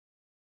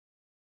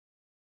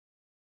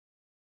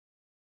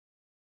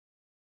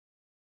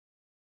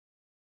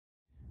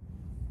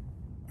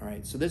All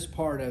right, so this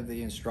part of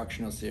the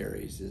instructional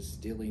series is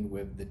dealing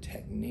with the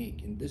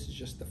technique, and this is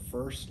just the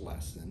first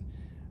lesson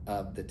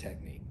of the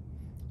technique.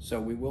 So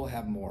we will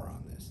have more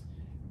on this.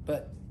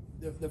 But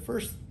the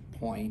first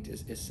point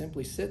is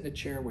simply sit in a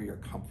chair where you're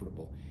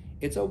comfortable.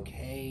 It's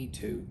okay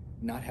to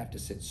not have to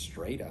sit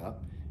straight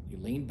up. You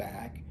lean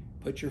back,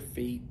 put your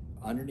feet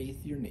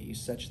underneath your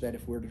knees such that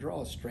if we were to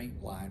draw a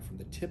straight line from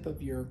the tip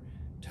of your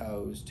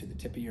toes to the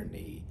tip of your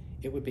knee,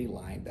 it would be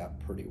lined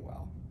up pretty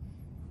well.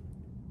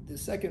 The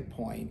second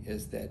point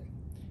is that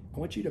I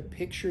want you to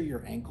picture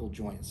your ankle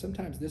joint.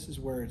 Sometimes this is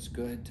where it's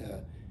good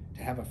to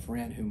have a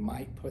friend who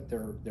might put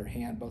their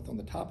hand both on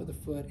the top of the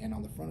foot and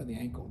on the front of the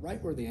ankle, right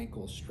where the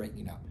ankle is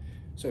straightening up.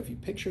 So if you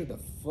picture the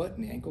foot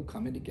and the ankle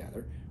coming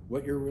together,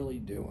 what you're really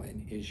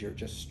doing is you're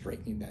just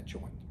straightening that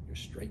joint. You're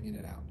straightening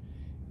it out.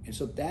 And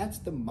so that's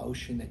the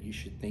motion that you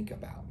should think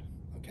about,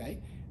 okay?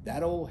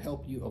 That'll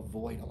help you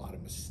avoid a lot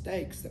of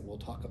mistakes that we'll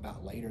talk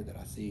about later that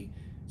I see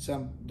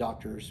some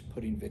doctors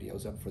putting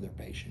videos up for their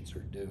patients or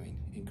doing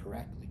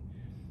incorrectly.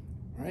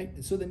 All right,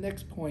 and so the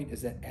next point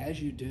is that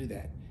as you do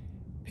that,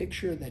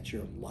 picture that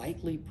you're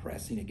lightly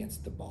pressing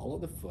against the ball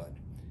of the foot,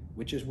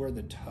 which is where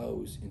the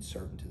toes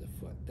insert into the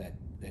foot, that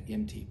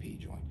MTP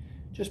joint.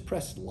 Just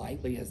press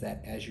lightly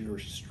as you're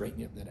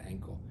straightening up that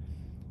ankle.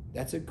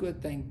 That's a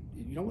good thing.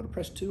 You don't want to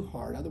press too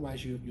hard,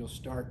 otherwise you'll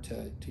start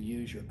to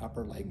use your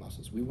upper leg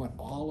muscles. We want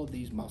all of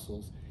these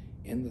muscles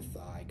in the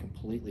thigh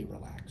completely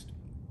relaxed.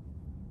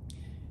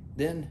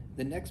 Then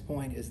the next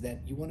point is that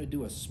you want to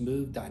do a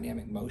smooth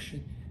dynamic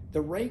motion. The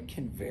rate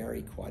can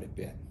vary quite a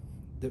bit,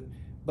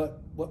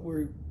 but what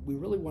we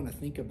really want to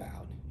think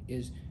about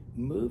is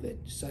move it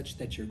such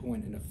that you're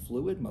going in a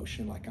fluid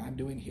motion like I'm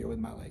doing here with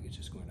my leg. It's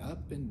just going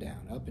up and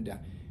down, up and down.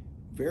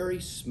 Very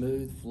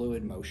smooth,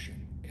 fluid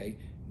motion, okay?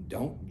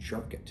 Don't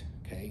jerk it,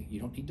 okay? You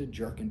don't need to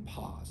jerk and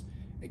pause.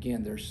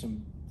 Again, there's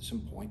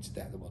some points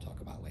that we'll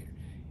talk about later.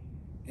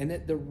 And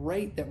that the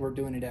rate that we're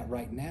doing it at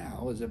right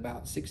now is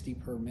about 60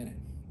 per minute.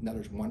 Now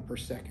there's 1 per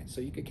second.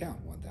 So you could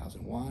count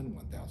 1001,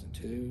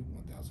 1002,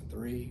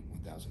 1003,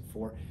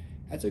 1004.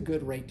 That's a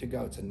good rate to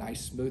go. It's a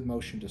nice smooth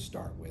motion to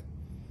start with.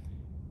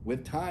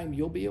 With time,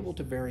 you'll be able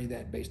to vary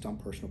that based on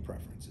personal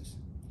preferences.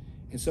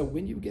 And so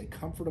when you get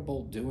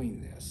comfortable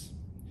doing this,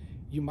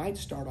 you might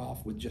start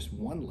off with just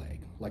one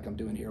leg, like I'm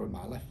doing here with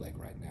my left leg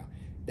right now.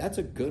 That's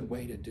a good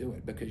way to do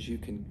it because you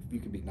can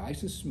be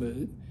nice and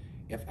smooth.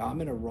 If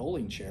I'm in a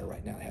rolling chair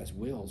right now, it has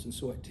wheels, and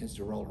so it tends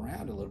to roll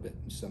around a little bit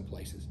in some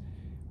places.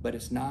 But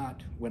it's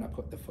not when I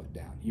put the foot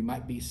down. You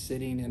might be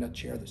sitting in a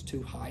chair that's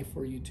too high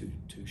for you, too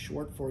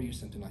short for you,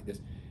 something like this.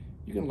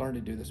 You can learn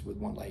to do this with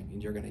one leg,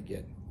 and you're going to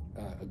get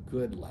a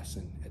good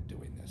lesson at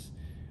doing this.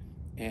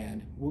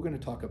 And we're going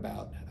to talk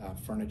about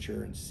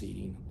furniture and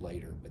seating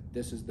later, but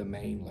this is the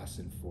main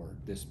lesson for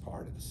this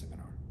part of the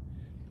seminar.